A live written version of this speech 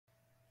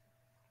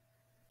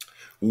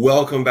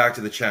Welcome back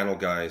to the channel,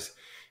 guys.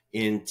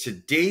 In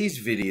today's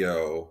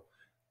video,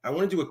 I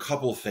want to do a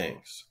couple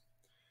things.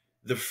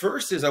 The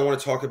first is I want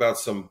to talk about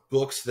some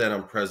books that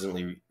I'm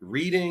presently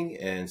reading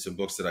and some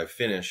books that I've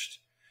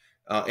finished.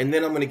 And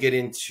then I'm going to get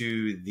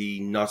into the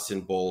nuts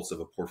and bolts of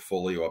a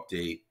portfolio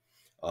update,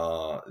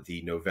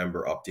 the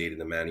November update in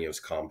the Maneos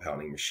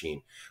compounding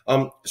machine.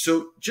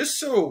 So just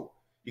so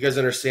you guys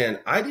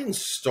understand, I didn't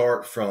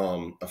start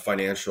from a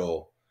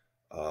financial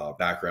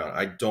background.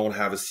 I don't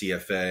have a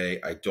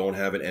CFA. I don't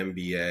have an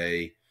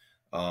MBA.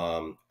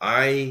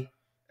 I,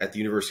 at the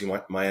University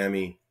of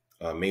Miami,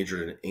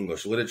 majored in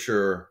English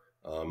literature,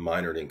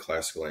 minored in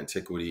classical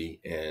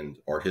antiquity and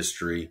art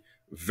history,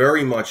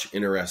 very much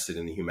interested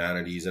in the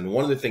humanities. And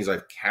one of the things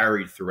I've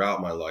carried throughout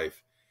my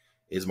life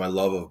is my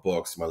love of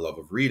books, my love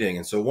of reading.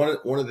 And so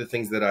one of the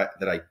things that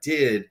I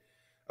did,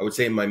 I would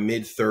say in my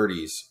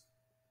mid-30s,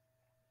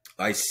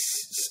 I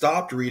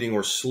stopped reading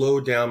or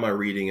slowed down my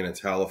reading in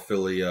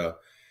Italophilia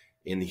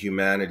in the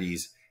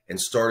humanities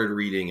and started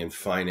reading in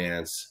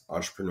finance,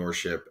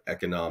 entrepreneurship,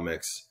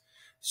 economics.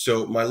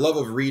 So my love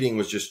of reading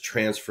was just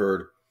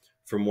transferred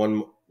from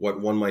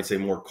what one might say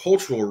more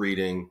cultural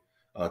reading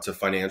to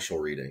financial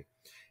reading.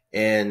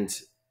 And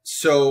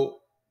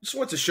so just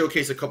want to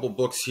showcase a couple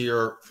books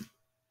here.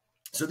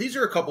 So these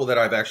are a couple that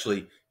I've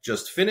actually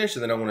just finished,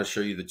 and then I want to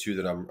show you the two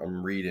that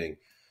I'm reading.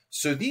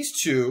 So these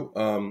two,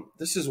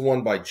 this is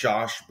one by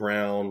Josh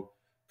Brown,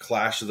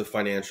 Clash of the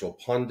Financial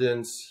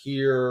Pundits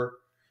here.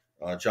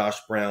 Josh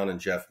Brown and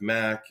Jeff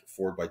Macke,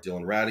 forward by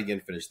Dylan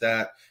Radigan, finished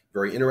that.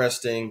 Very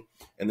interesting.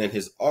 And then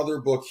his other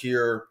book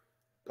here,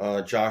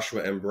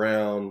 Joshua M.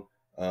 Brown,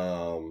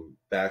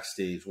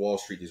 Backstage, Wall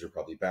Street. These are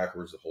probably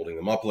backwards, holding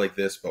them up like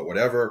this, but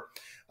whatever.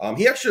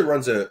 He actually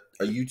runs a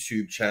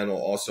YouTube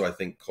channel also, I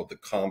think, called The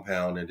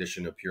Compound, in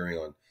addition to appearing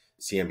on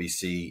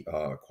CNBC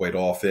quite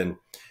often.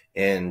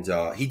 And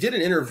he did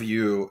an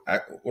interview,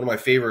 one of my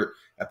favorite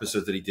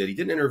episodes that he did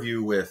an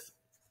interview with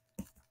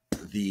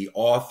the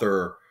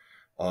author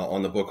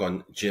on the book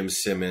on Jim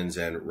Simmons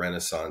and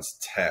Renaissance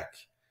Tech.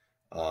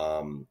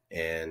 I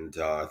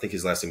think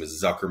his last name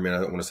is Zuckerman.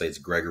 I don't want to say it's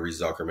Gregory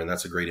Zuckerman.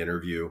 That's a great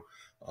interview.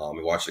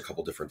 We watched it a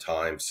couple different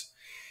times.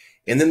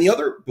 And then the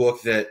other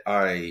book that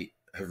I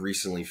have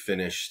recently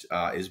finished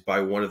is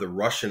by one of the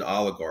Russian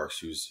oligarchs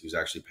who's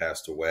actually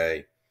passed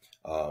away,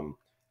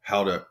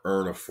 How to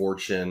Earn a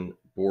Fortune,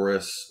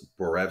 Boris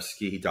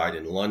Berezovsky. He died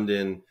in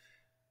London.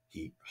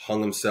 He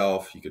hung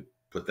himself. You could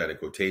put that in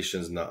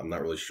quotations. I'm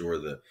not really sure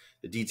the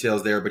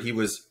details there, but he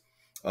was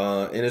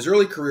in his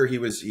early career. He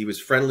was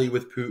friendly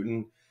with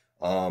Putin.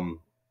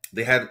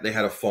 They had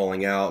a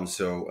falling out, and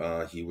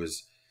so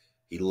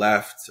he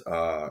left.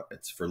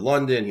 It's for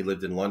London. He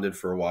lived in London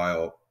for a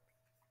while,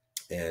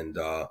 and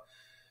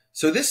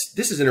so this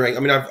is interesting. I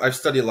mean, I've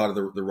studied a lot of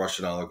the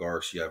Russian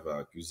oligarchs. You have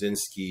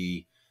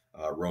Guzinski,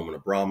 Roman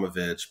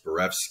Abramovich,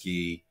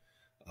 Berezovsky,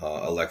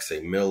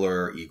 Alexei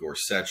Miller, Igor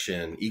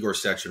Sechin. Igor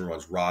Sechin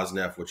runs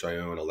Rosneft, which I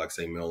own.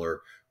 Alexei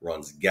Miller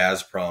runs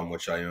Gazprom,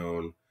 which I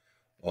own.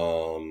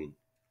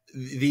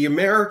 The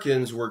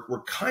Americans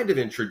were kind of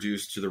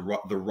introduced to the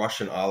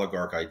Russian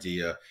oligarch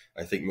idea,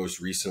 I think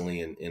most recently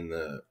in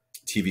the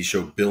TV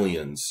show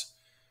Billions,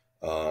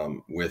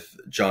 with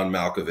John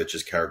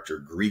Malkovich's character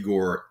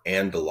Grigor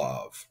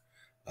Andalov.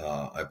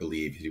 I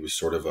believe he was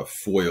sort of a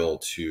foil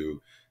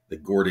to the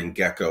Gordon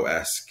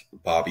Gekko-esque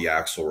Bobby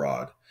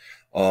Axelrod.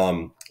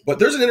 But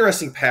there's an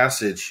interesting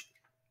passage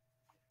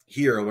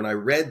here. When I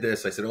read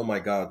this, I said, oh my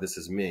God, this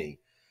is me.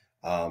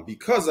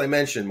 Because I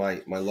mentioned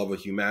my love of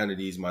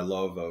humanities, my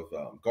love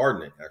of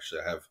gardening.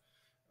 Actually, I have,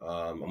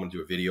 I'm going to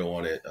do a video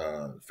on it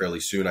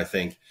fairly soon, I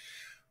think,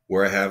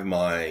 where I have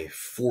my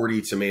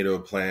 40 tomato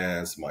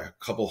plants, my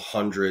couple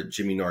hundred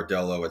Jimmy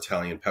Nardello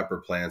Italian pepper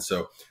plants.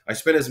 So I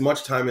spend as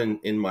much time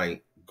in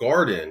my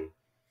garden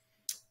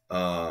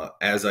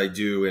as I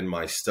do in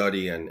my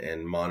study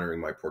and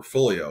monitoring my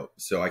portfolio.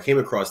 So I came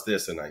across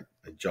this and I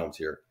jumped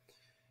here.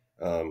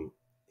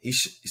 He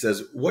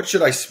says, what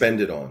should I spend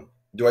it on?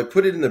 Do I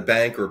put it in the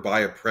bank or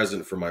buy a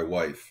present for my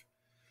wife?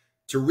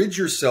 To rid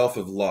yourself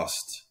of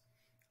lust,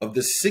 of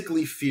the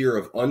sickly fear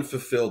of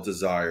unfulfilled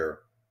desire,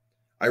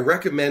 I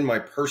recommend my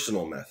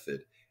personal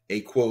method,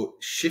 a, quote,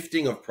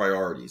 shifting of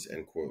priorities,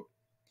 end quote.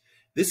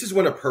 This is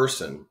when a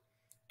person,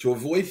 to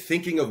avoid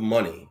thinking of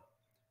money,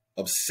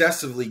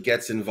 obsessively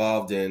gets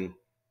involved in,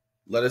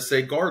 let us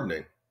say,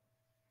 gardening.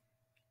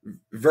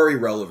 Very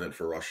relevant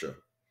for Russia.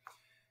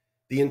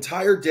 The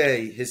entire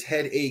day, his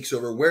head aches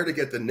over where to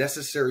get the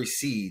necessary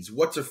seeds,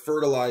 what to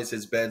fertilize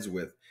his beds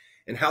with,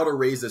 and how to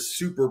raise a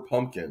super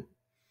pumpkin.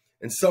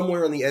 And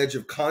somewhere on the edge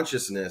of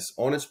consciousness,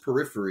 on its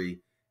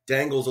periphery,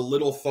 dangles a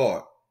little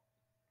thought.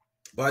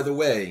 By the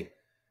way,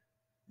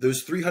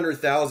 those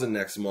 300,000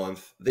 next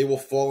month, they will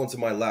fall into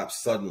my lap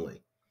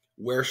suddenly.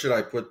 Where should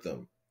I put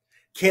them?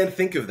 Can't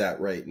think of that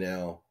right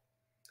now.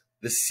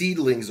 The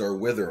seedlings are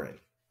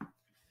withering.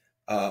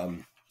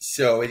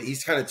 So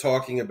he's kind of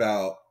talking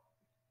about,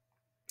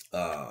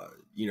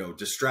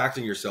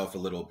 distracting yourself a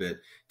little bit,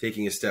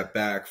 taking a step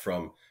back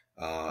from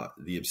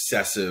the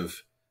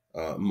obsessive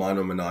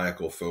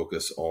monomaniacal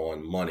focus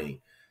on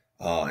money.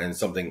 and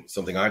something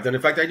I've done.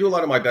 In fact, I do a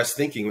lot of my best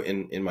thinking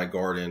in my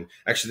garden.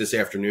 Actually, this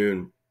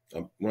afternoon,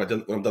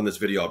 when I'm done this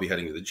video, I'll be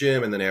heading to the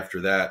gym, and then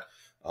after that,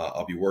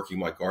 I'll be working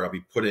my garden. I'll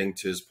be putting,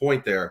 to his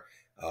point there,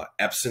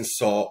 Epsom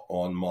salt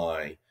on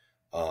my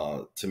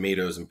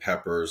tomatoes and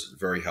peppers.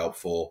 Very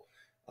helpful.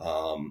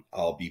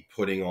 I'll be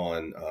putting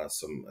on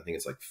some, I think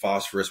it's like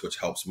phosphorus, which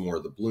helps more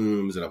of the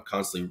blooms. And I'm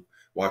constantly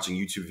watching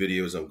YouTube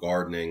videos on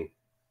gardening.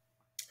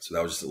 So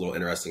that was just a little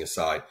interesting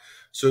aside.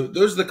 So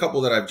those are the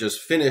couple that I've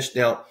just finished.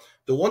 Now,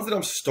 the ones that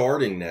I'm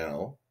starting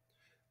now.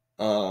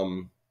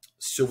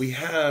 So we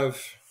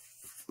have,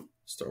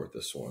 start with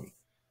this one.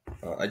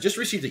 I just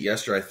received it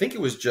yesterday. I think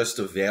it was just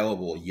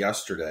available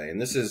yesterday.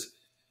 And this is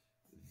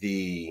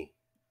the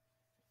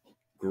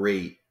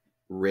great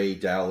Ray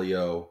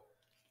Dalio,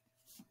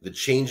 The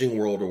Changing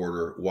World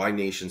Order, Why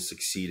Nations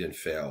Succeed and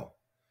Fail.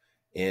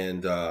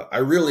 And I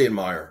really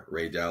admire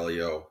Ray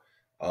Dalio,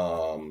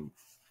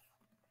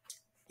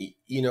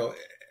 you know,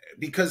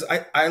 because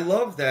I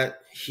love that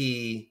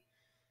he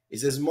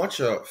is as much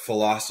a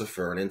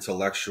philosopher, an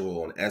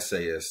intellectual, an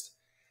essayist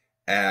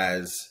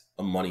as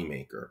a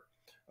moneymaker.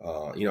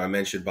 You know, I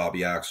mentioned Bobby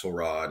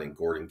Axelrod and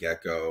Gordon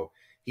Gekko.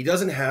 He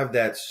doesn't have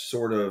that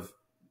sort of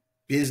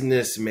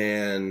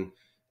businessman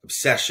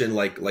obsession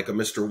like a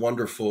Mr.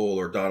 Wonderful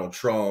or Donald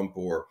Trump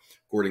or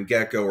Gordon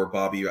Gekko or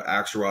Bobby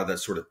Axelrod, that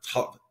sort of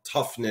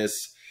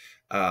toughness,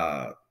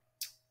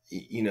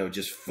 you know,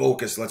 just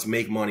focus, let's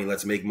make money,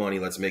 let's make money,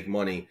 let's make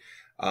money.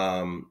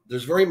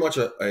 There's very much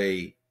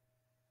a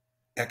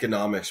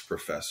economics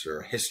professor,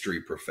 a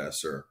history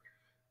professor,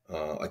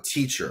 a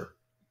teacher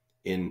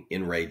in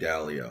Ray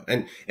Dalio.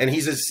 And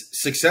he's as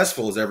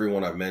successful as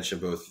everyone I've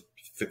mentioned, both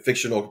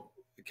fictional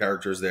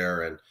characters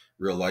there and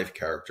real life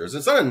characters.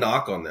 It's not a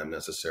knock on them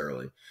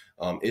necessarily.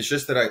 It's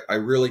just that I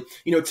really,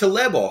 you know,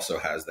 Taleb also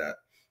has that.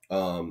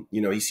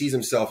 You know, he sees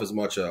himself as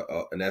much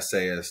an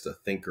essayist, a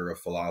thinker, a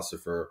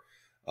philosopher,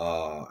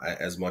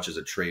 as much as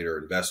a trader,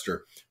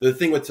 investor. The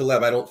thing with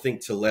Taleb, I don't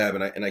think Taleb,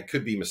 and I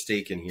could be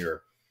mistaken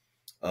here,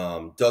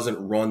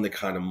 doesn't run the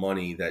kind of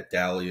money that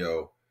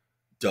Dalio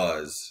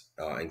does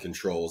and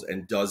controls,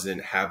 and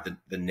doesn't have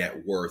the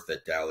net worth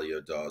that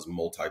Dalio does,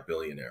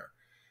 multi-billionaire.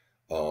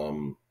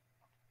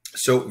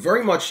 So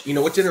very much, you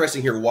know, what's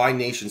interesting here, why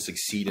nations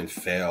succeed and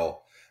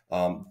fail,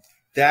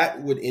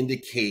 that would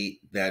indicate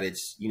that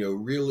it's, you know,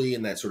 really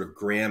in that sort of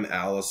Graham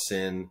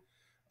Allison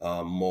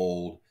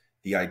mold,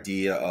 the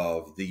idea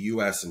of the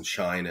US and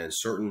China and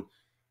certain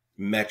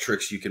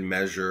metrics you can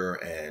measure,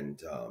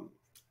 and,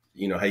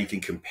 you know, how you can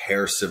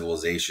compare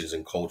civilizations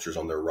and cultures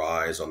on their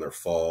rise, on their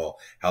fall,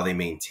 how they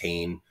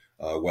maintain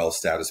wealth,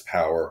 status,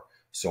 power,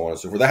 so on and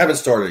so forth. I haven't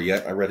started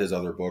yet. I read his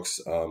other books,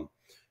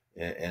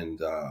 and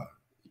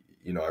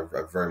you know,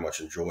 I've very much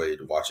enjoyed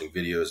watching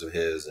videos of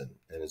his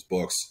and his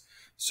books.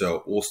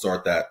 So we'll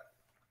start that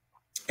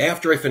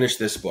after I finish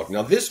this book.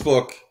 Now, this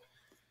book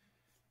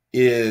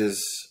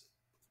is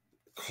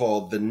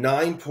called The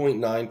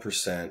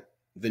 9.9%,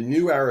 The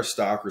New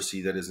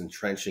Aristocracy That Is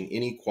Entrenching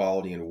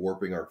Inequality and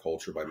Warping Our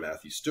Culture by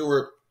Matthew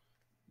Stewart.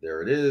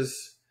 There it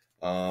is.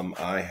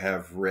 I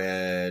have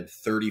read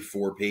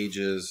 34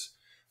 pages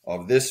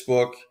of this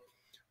book.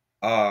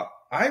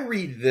 I'm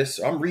reading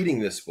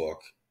this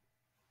book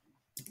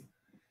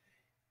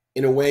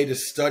in a way to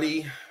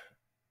study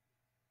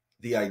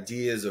the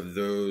ideas of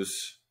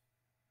those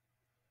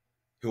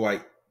who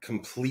I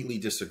completely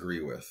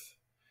disagree with.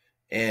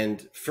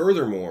 And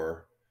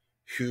furthermore,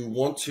 who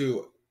want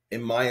to,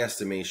 in my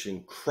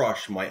estimation,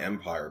 crush my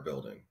empire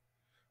building.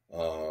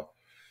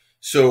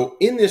 So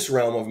in this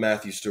realm of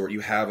Matthew Stewart,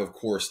 you have, of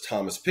course,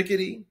 Thomas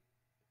Piketty.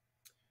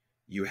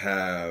 You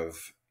have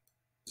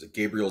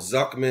Gabriel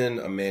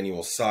Zuckman,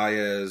 Emmanuel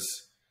Saez.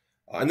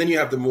 And then you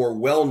have the more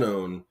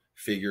well-known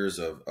figures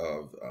of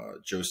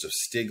Joseph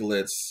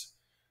Stiglitz,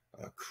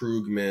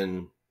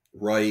 Krugman,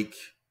 Reich.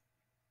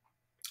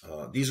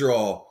 These are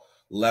all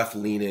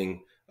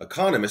left-leaning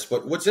economists.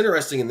 But what's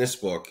interesting in this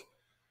book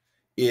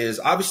is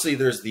obviously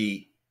there's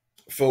the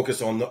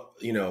focus on the,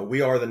 you know,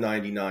 we are the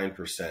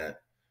 99%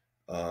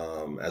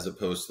 as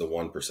opposed to the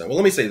 1%. Well,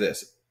 let me say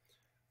this.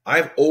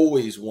 I've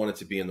always wanted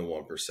to be in the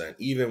 1%,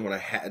 even when I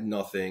had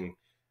nothing,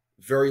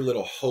 very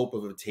little hope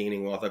of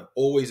obtaining wealth. I've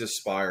always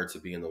aspired to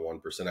be in the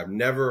 1%. I've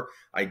never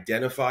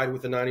identified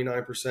with the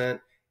 99%,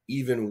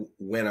 even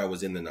when I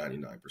was in the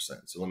 99%.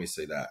 So let me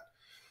say that.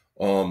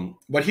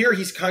 But here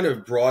he's kind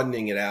of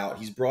broadening it out.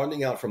 He's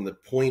broadening out from the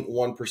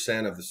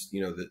 0.1% of this,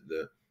 you know,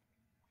 the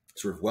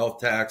sort of wealth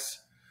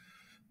tax,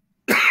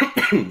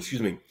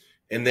 excuse me,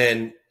 and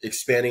then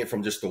expanding it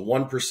from just the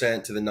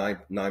 1% to the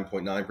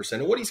 9.9%.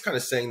 And what he's kind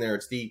of saying there,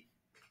 it's the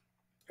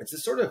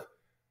sort of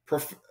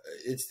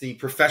it's the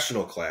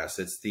professional class.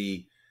 It's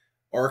the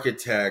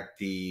architect,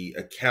 the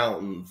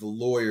accountant, the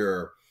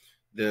lawyer,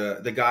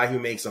 the guy who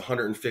makes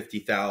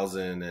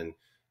 $150,000 and,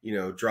 you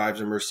know, drives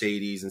a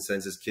Mercedes and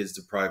sends his kids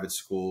to private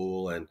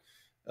school and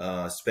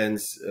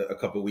spends a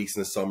couple of weeks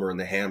in the summer in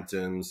the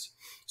Hamptons.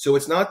 So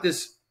it's not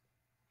this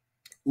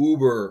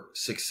uber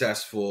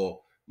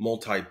successful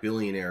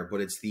multi-billionaire, but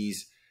it's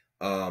these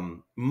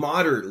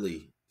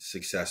moderately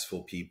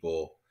successful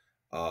people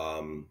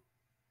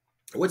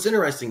What's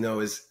interesting though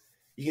is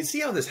you can see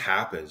how this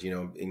happens, you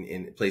know,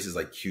 in places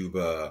like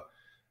Cuba,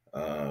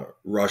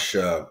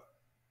 Russia,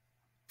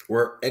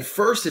 where at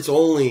first it's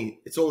only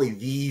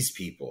these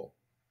people.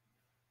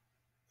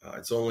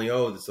 It's only,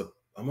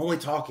 I'm only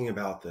talking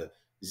about the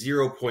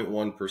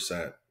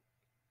 0.1%.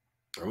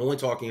 I'm only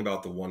talking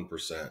about the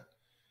 1%.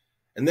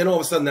 And then all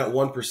of a sudden that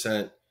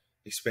 1%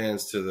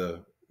 expands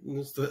to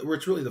where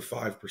it's really the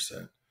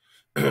 5%,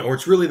 or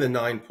it's really the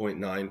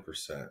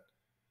 9.9%.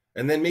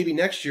 And then maybe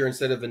next year,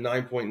 instead of the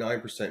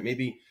 9.9%,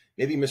 maybe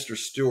Mr.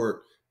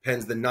 Stewart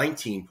pens the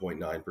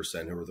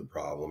 19.9% who are the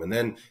problem. And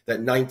then that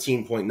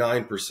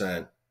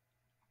 19.9%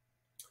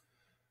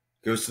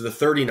 goes to the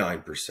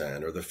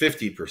 39% or the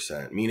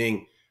 50%,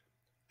 meaning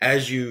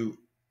as you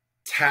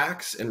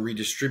tax and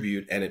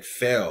redistribute and it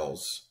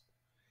fails,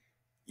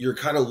 you're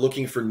kind of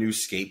looking for new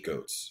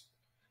scapegoats.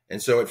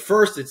 And so at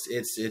first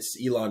it's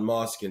Elon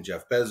Musk and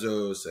Jeff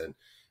Bezos and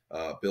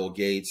Bill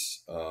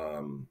Gates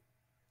and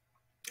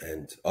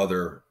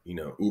other, you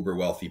know, uber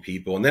wealthy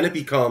people. And then it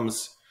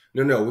becomes,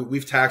 no,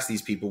 we've taxed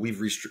these people,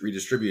 we've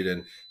redistributed,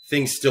 and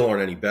things still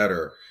aren't any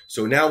better.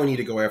 So now we need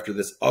to go after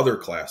this other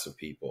class of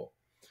people.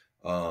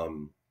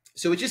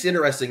 So it's just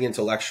interesting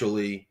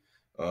intellectually,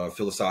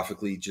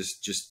 philosophically,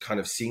 just kind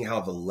of seeing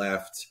how the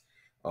left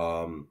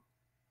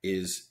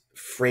is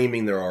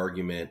framing their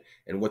argument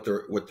and what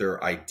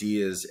their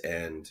ideas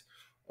and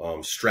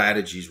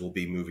strategies will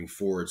be moving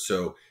forward,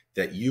 so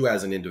that you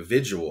as an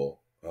individual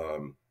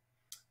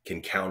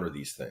can counter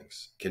these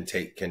things, can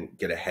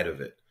get ahead of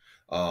it.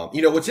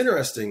 You know, what's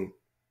interesting,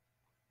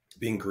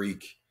 being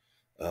Greek,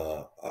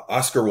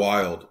 Oscar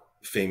Wilde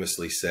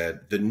famously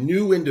said, "The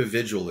new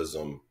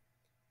individualism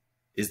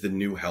is the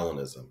new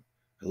Hellenism."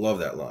 I love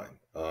that line.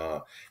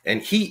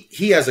 And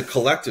he as a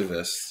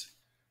collectivist,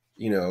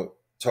 you know,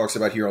 talks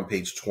about here on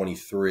page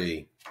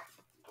 23.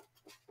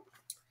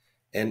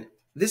 And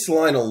this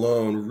line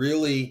alone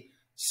really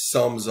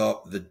sums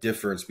up the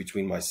difference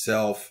between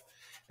myself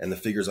and the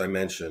figures I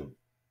mentioned.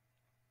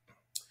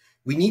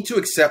 We need to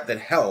accept that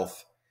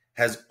health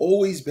has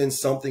always been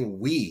something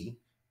we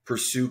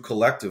pursue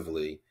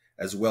collectively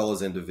as well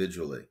as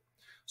individually.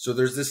 So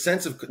there's this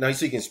sense of, now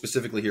speaking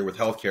specifically here with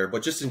healthcare,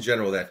 but just in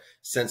general, that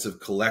sense of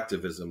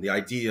collectivism, the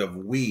idea of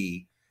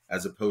we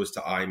as opposed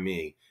to I,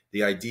 me,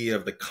 the idea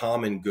of the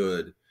common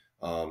good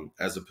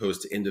as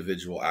opposed to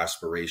individual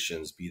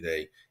aspirations, be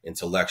they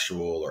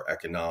intellectual or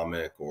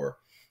economic or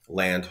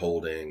land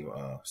holding,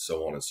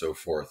 so on and so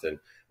forth. And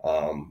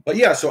but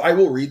yeah, so I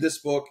will read this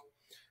book.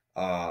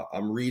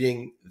 I'm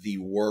reading the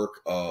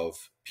work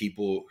of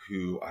people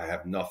who I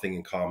have nothing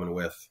in common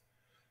with,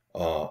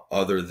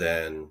 other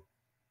than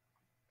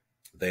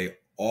they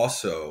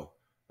also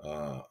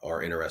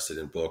are interested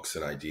in books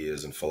and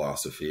ideas and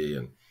philosophy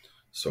and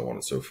so on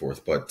and so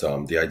forth. But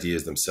the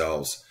ideas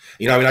themselves,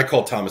 you know, I mean, I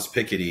called Thomas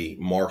Piketty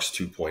Marx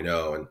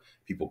 2.0, and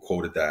people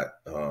quoted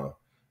that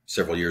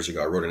several years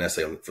ago. I wrote an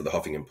essay for the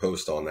Huffington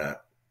Post on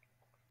that.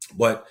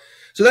 But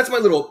so that's my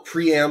little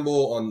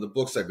preamble on the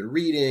books I've been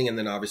reading, and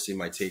then obviously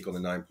my take on the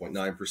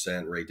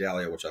 9.9%, Ray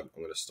Dalio, which I'm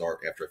going to start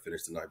after I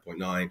finish the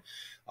 9.9.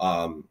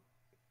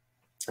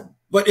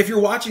 But if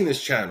you're watching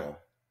this channel,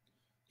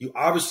 you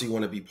obviously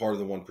want to be part of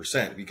the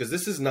 1%, because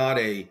this is not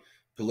a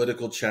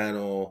political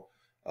channel,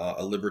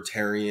 a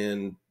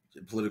libertarian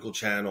political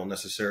channel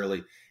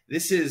necessarily.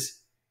 This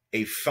is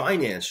a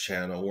finance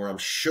channel where I'm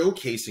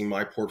showcasing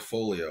my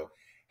portfolio,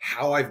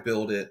 how I've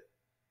built it,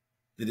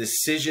 the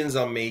decisions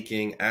I'm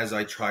making as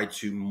I try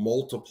to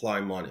multiply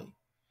money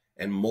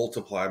and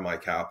multiply my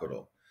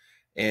capital.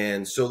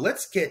 And so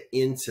let's get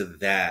into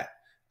that.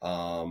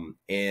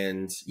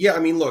 And yeah, I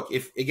mean, look,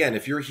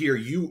 if you're here,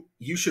 you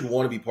should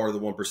want to be part of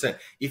the 1%.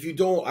 If you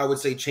don't, I would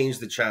say change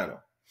the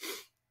channel,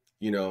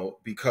 you know,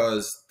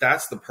 because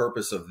that's the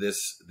purpose of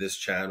this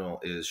channel,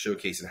 is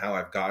showcasing how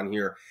I've gotten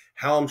here,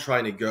 how I'm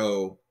trying to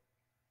go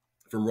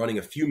from running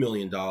a few $1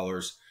 million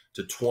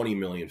to 20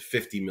 million,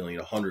 50 million,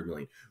 100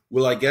 million.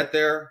 Will I get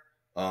there?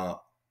 I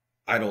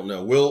don't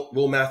know.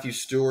 Will Matthew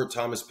Stewart,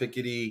 Thomas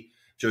Piketty,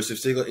 Joseph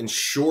Stiglitz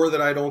ensure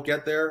that I don't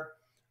get there?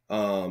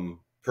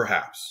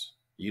 Perhaps.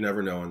 You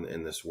never know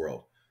in this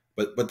world.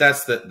 But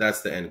that's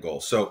the end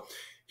goal. So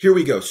here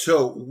we go.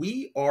 So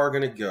we are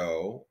going to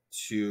go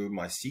to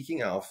my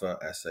Seeking Alpha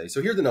essay.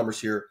 So here are the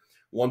numbers here.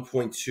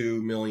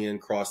 1.2 million,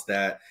 cross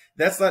that.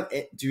 That's not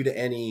due to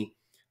any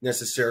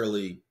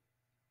necessarily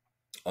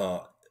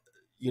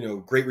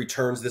great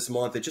returns this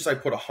month. It just, I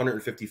put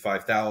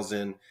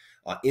 155,000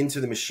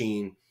 into the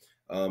machine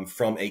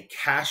from a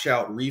cash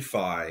out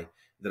refi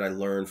that I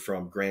learned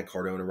from Grant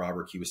Cardone and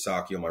Robert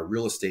Kiyosaki on my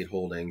real estate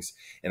holdings.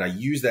 And I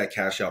use that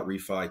cash out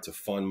refi to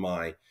fund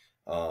my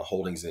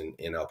holdings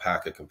in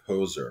Alpaca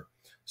Composer.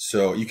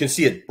 So you can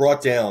see it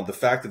brought down, the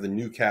fact of the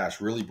new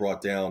cash really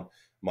brought down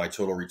my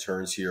total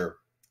returns here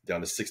down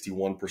to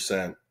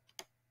 61%.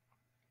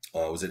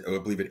 I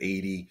believe at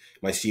 80,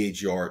 my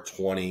CAGR at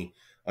 20.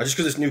 Just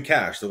because it's new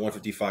cash, the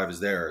 155 is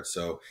there.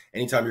 So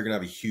anytime you're going to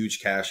have a huge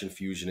cash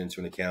infusion into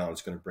an account,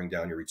 it's going to bring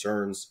down your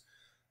returns.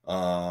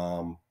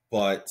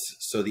 But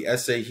so the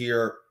essay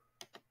here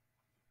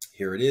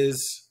Here it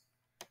is.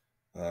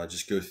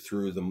 Just go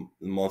through the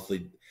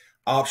monthly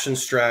option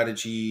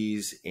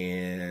strategies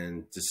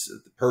and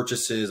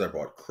purchases. I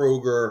bought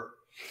Kroger.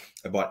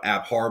 I bought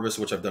App Harvest,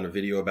 which I've done a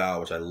video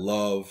about, which I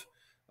love.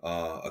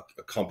 A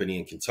company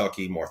in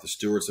Kentucky, Martha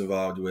Stewart's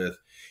involved with.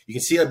 You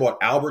can see I bought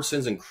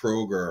Albertsons and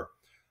Kroger.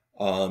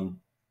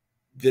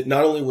 That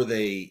not only were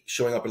they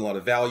showing up in a lot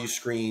of value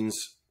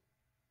screens,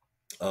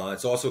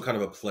 it's also kind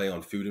of a play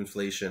on food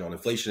inflation, on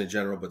inflation in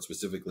general, but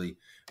specifically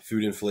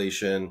food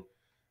inflation.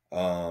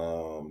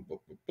 I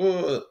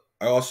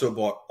also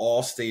bought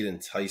Allstate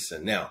and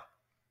Tyson. Now,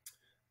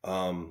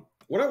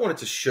 what I wanted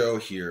to show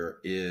here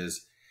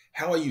is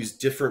how I use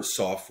different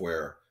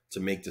software to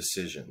make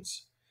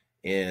decisions.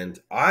 And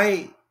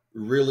I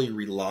really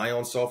rely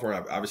on software.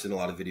 I've obviously done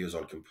a lot of videos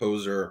on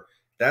Composer.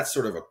 That's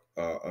sort of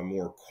a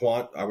more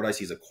what I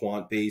see as a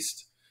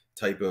quant-based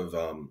type of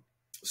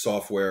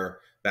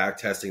software, back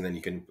testing, then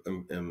you can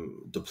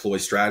deploy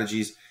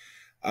strategies.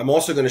 I'm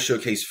also going to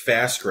showcase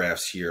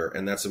FastGraphs here,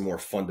 and that's a more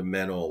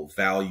fundamental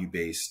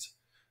value-based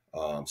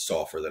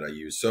software that I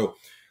use. So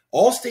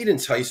Allstate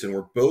and Tyson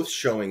were both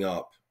showing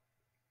up,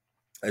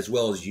 as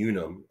well as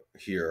Unum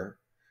here,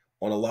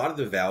 on a lot of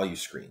the value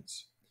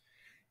screens.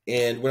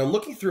 And when I'm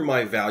looking through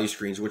my value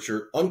screens, which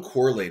are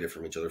uncorrelated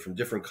from each other, from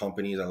different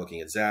companies, I'm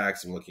looking at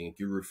Zacks, I'm looking at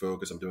Guru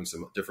Focus, I'm doing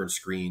some different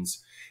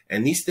screens.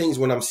 And these things,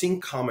 when I'm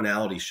seeing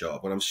commonality show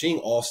up, when I'm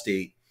seeing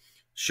Allstate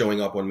showing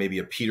up on maybe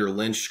a Peter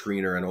Lynch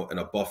screener and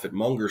a Buffett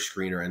Munger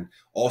screener, and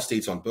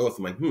Allstate's on both,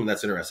 I'm like,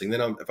 that's interesting.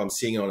 Then if I'm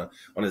seeing it on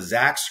a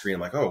Zacks screen,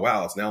 I'm like, oh,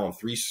 wow, it's now on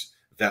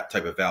that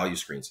type of value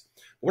screens.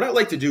 What I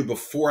like to do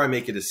before I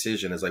make a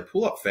decision is I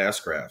pull up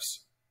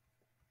FastGraphs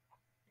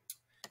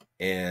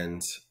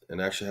and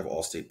actually have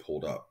Allstate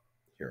pulled up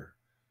here.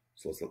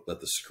 So let's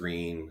let the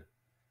screen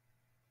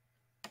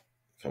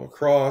come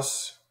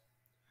across.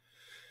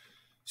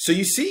 So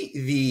you see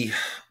the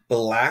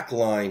black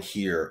line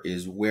here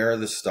is where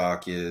the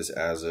stock is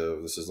as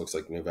of, looks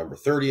like November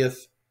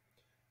 30th.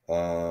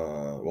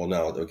 Well,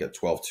 no, it'll get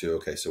 12/2.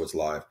 Okay, so it's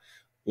live.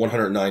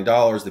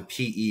 $109. The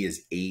PE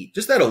is 8.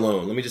 Just that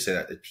alone, let me just say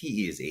that the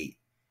PE is 8.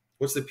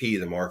 What's the PE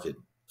of the market?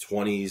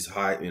 20s,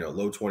 high,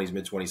 low 20s,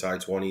 mid 20s, high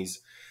 20s.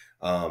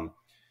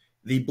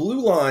 The blue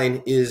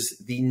line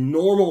is the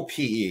normal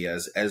PE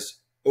as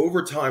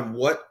over time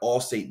what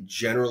Allstate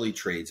generally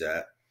trades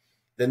at.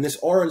 Then this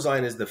orange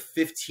line is the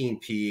 15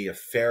 PE, a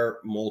fair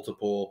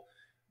multiple,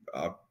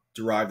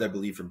 derived, I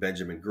believe, from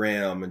Benjamin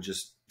Graham, and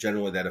just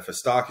generally that if a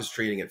stock is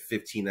trading at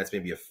 15, that's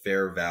maybe a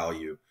fair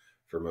value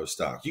for most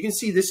stocks. You can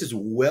see this is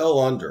well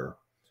under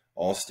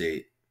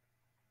Allstate,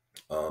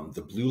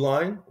 the blue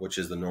line, which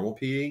is the normal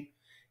PE,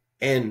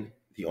 and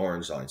the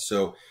orange line.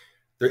 So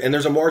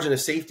there's a margin of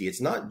safety. It's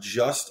not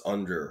just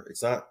under,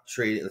 it's not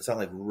trading, it's not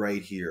like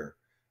right here.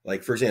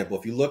 Like, for example,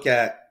 if you look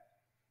at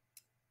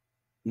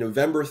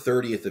November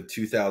 30th of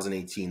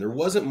 2018, there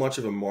wasn't much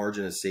of a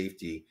margin of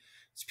safety.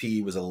 Its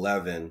PE was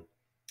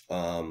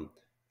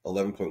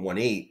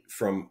 11.18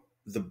 from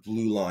the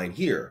blue line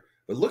here.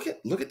 But look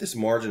at this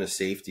margin of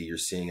safety you're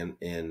seeing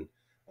in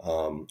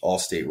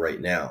Allstate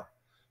right now.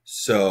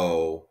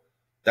 So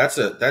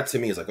that to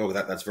me is like, oh,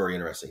 that's very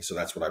interesting. So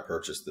that's what I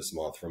purchased this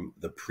month from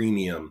the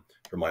premium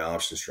for my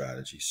option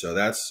strategy. So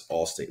that's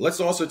Allstate.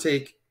 Let's also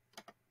take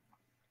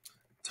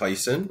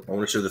Tyson. I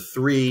want to show the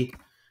 3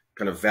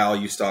 kind of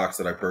value stocks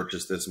that I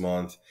purchased this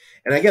month.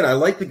 And again, I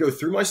like to go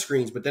through my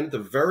screens, but then at the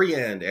very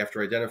end,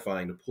 after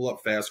identifying, to pull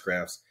up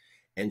FastGraphs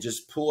and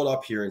just pull it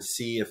up here and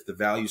see if the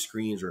value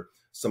screens or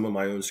some of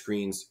my own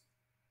screens.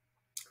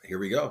 Here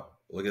we go.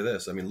 Look at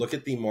this. I mean, look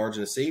at the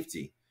margin of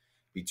safety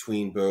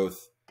between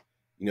both.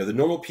 The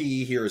normal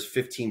PE here is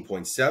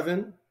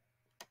 15.7.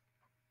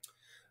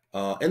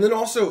 And then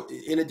also,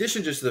 in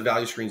addition just to the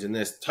value screens in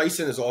this,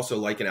 Tyson is also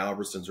like an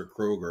Albertsons or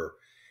Kroger,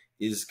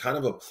 is kind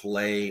of a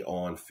play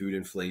on food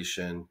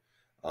inflation.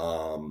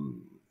 I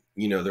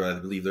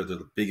believe they're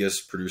the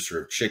biggest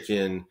producer of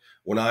chicken.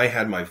 When I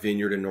had my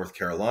vineyard in North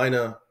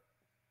Carolina,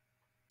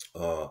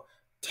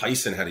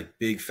 Tyson had a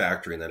big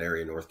factory in that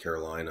area in North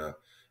Carolina,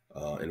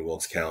 in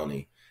Wilkes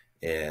County.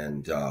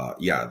 And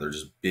they're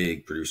just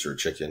big producer of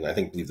chicken. I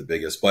believe the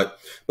biggest. But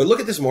look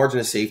at this margin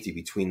of safety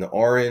between the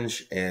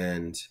orange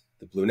and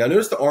the blue. Now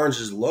notice the orange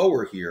is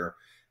lower here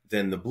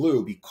than the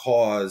blue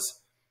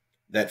because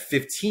that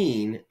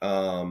 15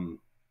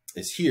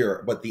 is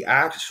here, but the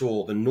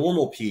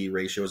normal PE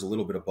ratio is a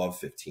little bit above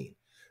 15.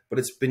 But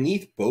it's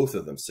beneath both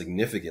of them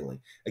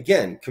significantly.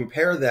 Again,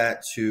 compare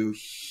that to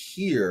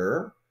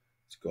here.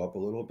 Let's go up a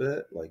little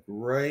bit, like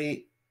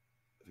right,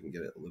 if I can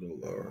get it a little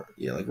lower.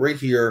 Yeah, like right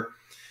here.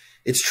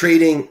 It's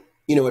trading,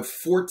 at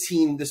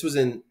 14. This was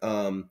in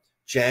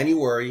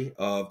January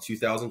of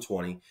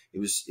 2020. It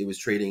was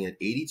trading at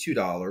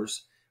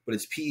 $82, but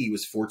its PE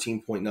was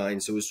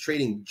 14.9. So it was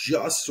trading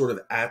just sort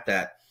of at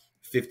that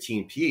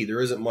 15 PE.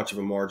 There isn't much of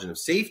a margin of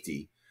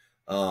safety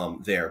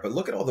there, but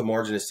look at all the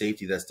margin of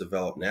safety that's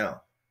developed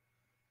now.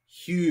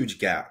 Huge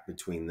gap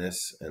between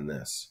this and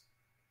this.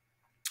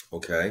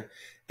 Okay,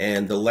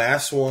 and the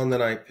last one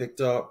that I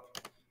picked up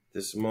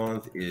this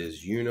month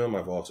is Unum.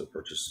 I've also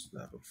purchased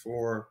that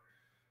before.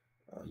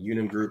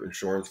 Unum Group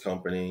Insurance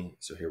Company.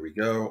 So here we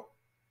go.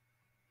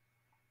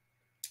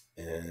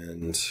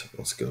 And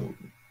let's go.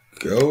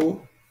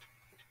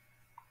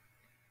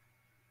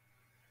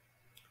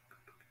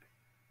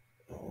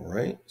 All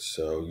right,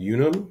 so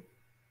Unum,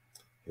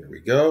 here we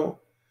go.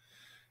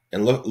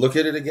 And look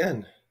at it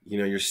again. You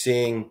know, you're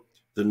seeing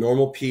the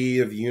normal P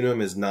of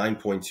Unum is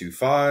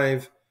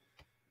 9.25.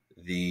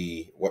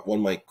 What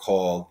one might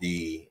call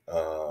the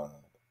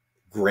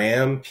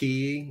Graham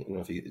P, you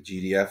know, if you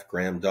GDF,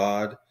 Graham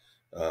Dodd,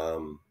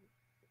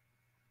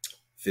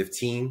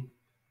 15.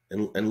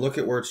 And look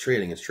at where it's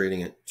trading. It's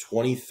trading at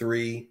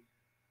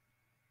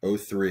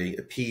 23.03,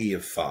 a P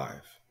of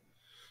 5.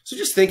 So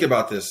just think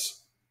about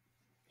this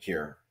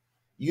here.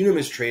 Unum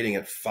is trading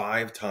at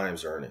 5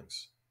 times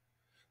earnings.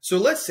 So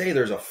let's say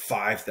there's a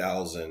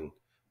 5,000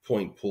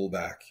 point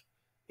pullback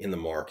in the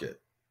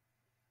market.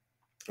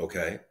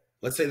 Okay,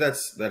 let's say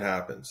that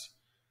happens.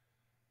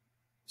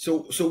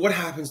 So what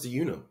happens to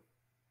Unum?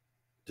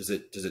 Does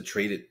it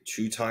trade at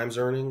 2 times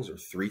earnings or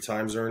 3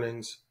 times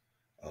earnings?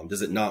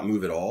 Does it not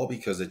move at all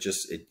because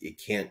it's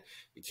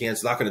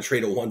not going to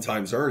trade at 1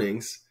 times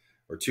earnings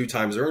or 2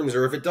 times earnings?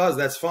 Or if it does,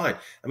 that's fine.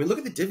 I mean, look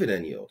at the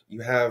dividend yield.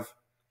 You have,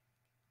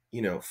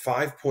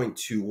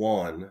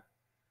 5.21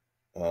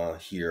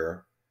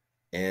 here,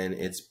 and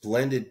it's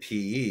blended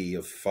PE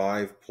of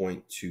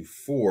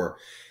 5.24.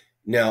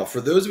 Now,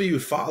 for those of you who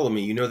follow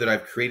me, you know that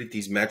I've created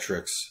these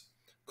metrics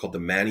called the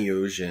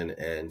Maneosian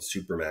and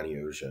Super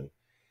Maneosian.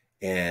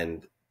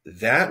 And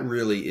that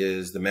really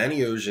is, the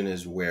Maneosian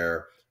is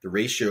where the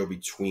ratio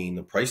between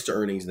the price to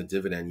earnings and the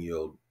dividend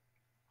yield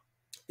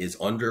is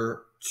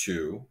under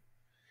 2.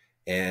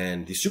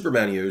 And the Super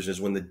Maneosian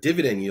is when the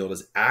dividend yield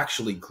is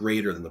actually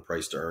greater than the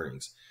price to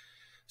earnings.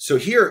 So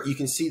here you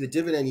can see the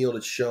dividend yield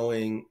is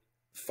showing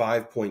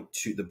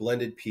 5.2, the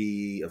blended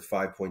PE of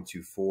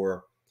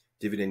 5.24,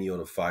 dividend yield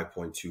of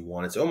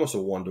 5.21. It's almost a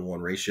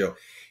 1-to-1 ratio.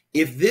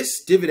 If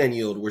this dividend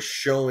yield was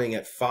showing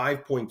at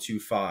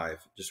 5.25,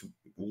 just a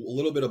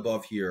little bit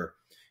above here,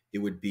 it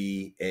would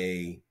be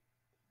a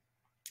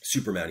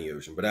Super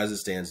Maneosian. But as it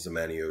stands, it's a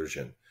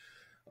Maneosian.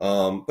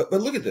 But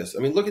look at this.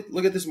 I mean, look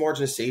at this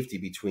margin of safety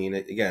between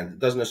it. Again, it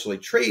doesn't necessarily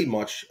trade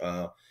much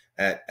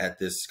at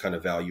this kind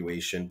of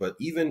valuation, but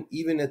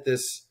even at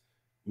this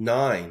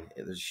 9,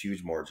 there's a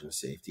huge margin of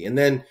safety. And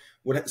then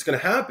what's going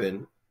to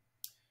happen?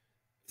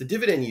 The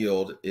dividend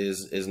yield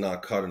is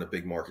not cut in a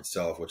big market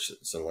sell-off, which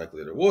it's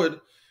unlikely that it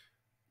would.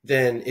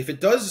 Then if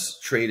it does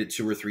trade at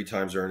 2 or 3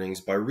 times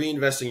earnings, by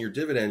reinvesting your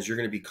dividends, you're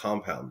going to be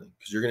compounding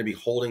because you're going to be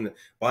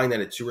buying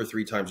that at 2 or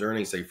 3 times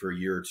earnings, say for a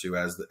year or two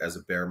as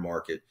a bear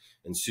market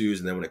ensues.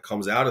 And then when it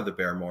comes out of the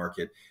bear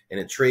market and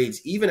it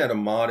trades even at a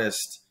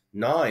modest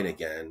 9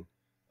 again,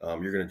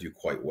 you're going to do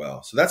quite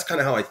well. So that's kind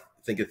of how I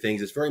think of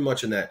things. It's very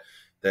much in that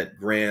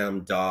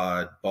Graham,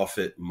 Dodd,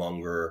 Buffett,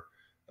 Munger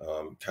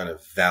kind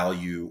of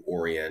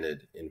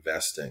value-oriented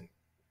investing.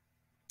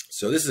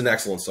 So this is an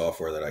excellent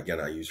software that, again,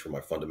 I use for my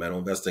fundamental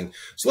investing.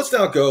 So let's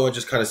now go and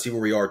just kind of see where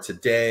we are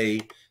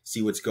today,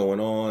 see what's going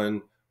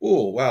on.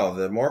 Oh, wow,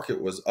 the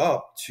market was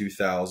up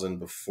 2,000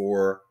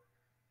 before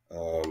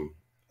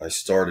I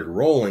started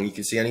rolling. You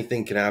can see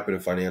anything can happen in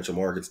financial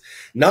markets.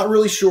 Not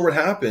really sure what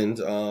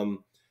happened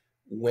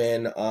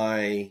when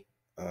I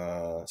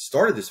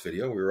started this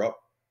video. We were up,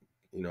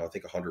 I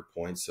think 100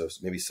 points. So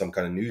maybe some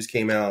kind of news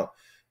came out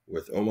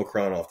with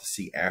Omicron. I'll have to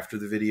see after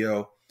the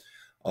video.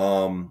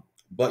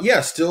 But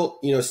yeah, still,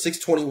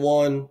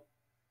 621,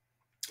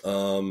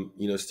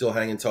 still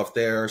hanging tough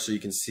there. So you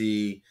can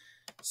see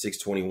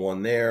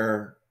 621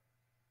 there.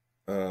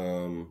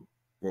 Look,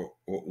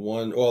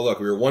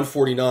 we were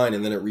 149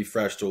 and then it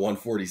refreshed to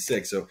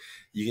 146. So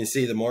you can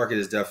see the market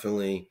is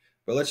definitely,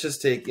 but let's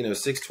just take,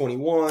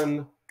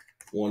 621,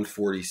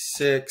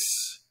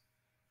 146,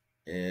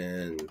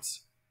 and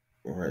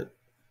we're at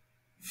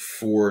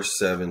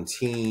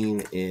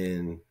 417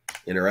 in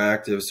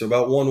interactive. So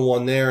about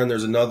 1-1 there. And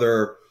there's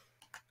another,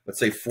 let's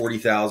say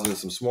 40,000 in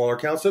some smaller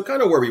accounts. So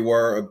kind of where we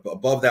were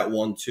above that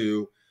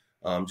 1-2,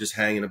 just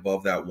hanging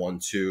above that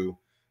 1-2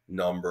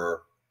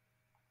 number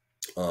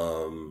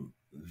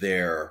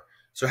there.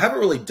 So I haven't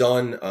really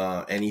done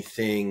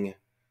anything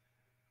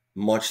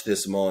much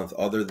this month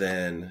other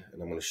than,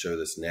 and I'm going to show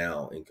this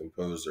now in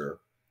Composer,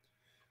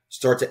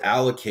 start to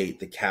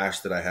allocate the cash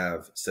that I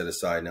have set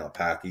aside in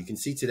Alpaca. You can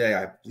see today,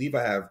 I believe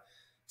I have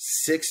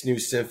 6 new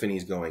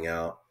symphonies going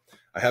out.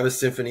 I have a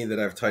symphony that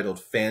I've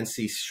titled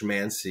Fancy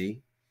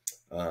Schmancy.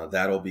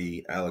 That'll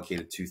be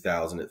allocated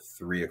 2,000 at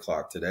 3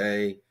 o'clock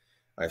today.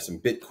 I have some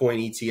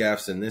Bitcoin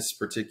ETFs in this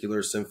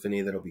particular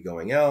symphony that'll be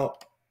going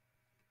out.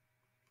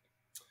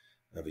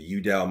 I have a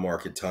UDAO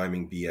market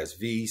timing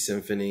BSV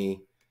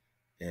symphony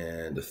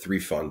and a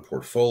 3-fund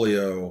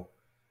portfolio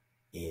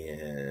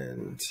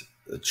and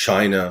a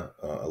China,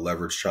 a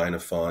leveraged China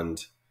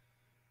fund.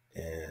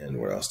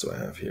 And what else do I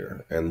have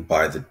here? And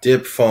buy the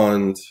dip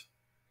fund.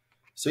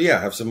 So yeah,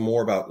 I have some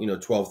more about,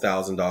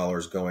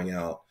 $12,000 going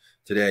out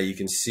today. You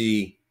can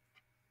see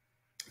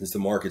as the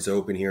market's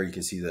open here, you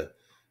can see that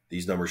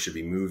these numbers should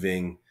be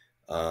moving,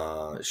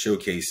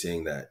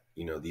 showcasing that,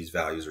 these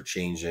values are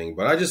changing.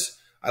 But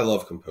I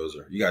love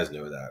Composer. You guys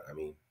know that. I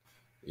mean,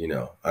 you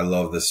know, I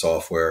love this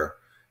software.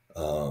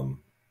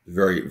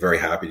 Very, very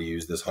happy to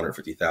use this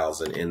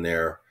 150,000 in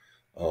there.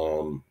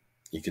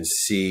 You can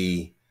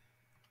see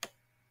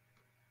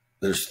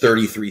there's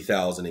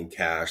 33,000 in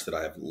cash that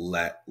I have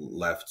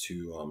left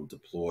to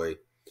deploy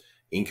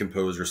in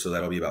Composer. So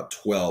that'll be about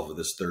 12 of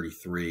this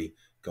 33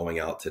 going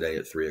out today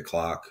at 3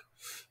 o'clock.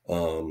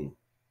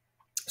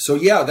 So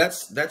yeah,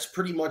 that's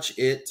pretty much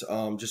it.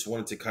 Just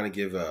wanted to kind of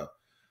give a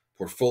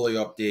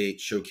portfolio update,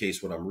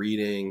 showcase what I'm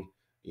reading.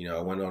 You know,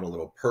 I went on a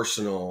little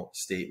personal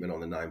statement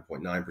on the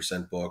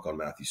 9.9% book on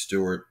Matthew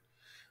Stewart.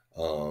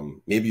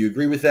 Maybe you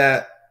agree with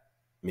that.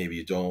 Maybe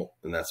you don't,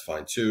 and that's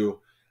fine too.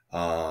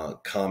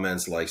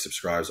 Comments, likes,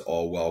 subscribes,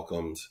 all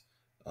welcomed.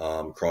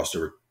 Crossed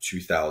over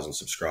 2,000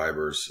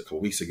 subscribers a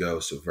couple weeks ago,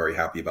 so very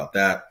happy about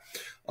that.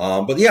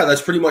 But yeah,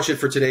 that's pretty much it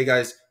for today,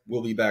 guys.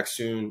 We'll be back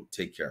soon.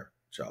 Take care.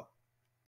 Ciao.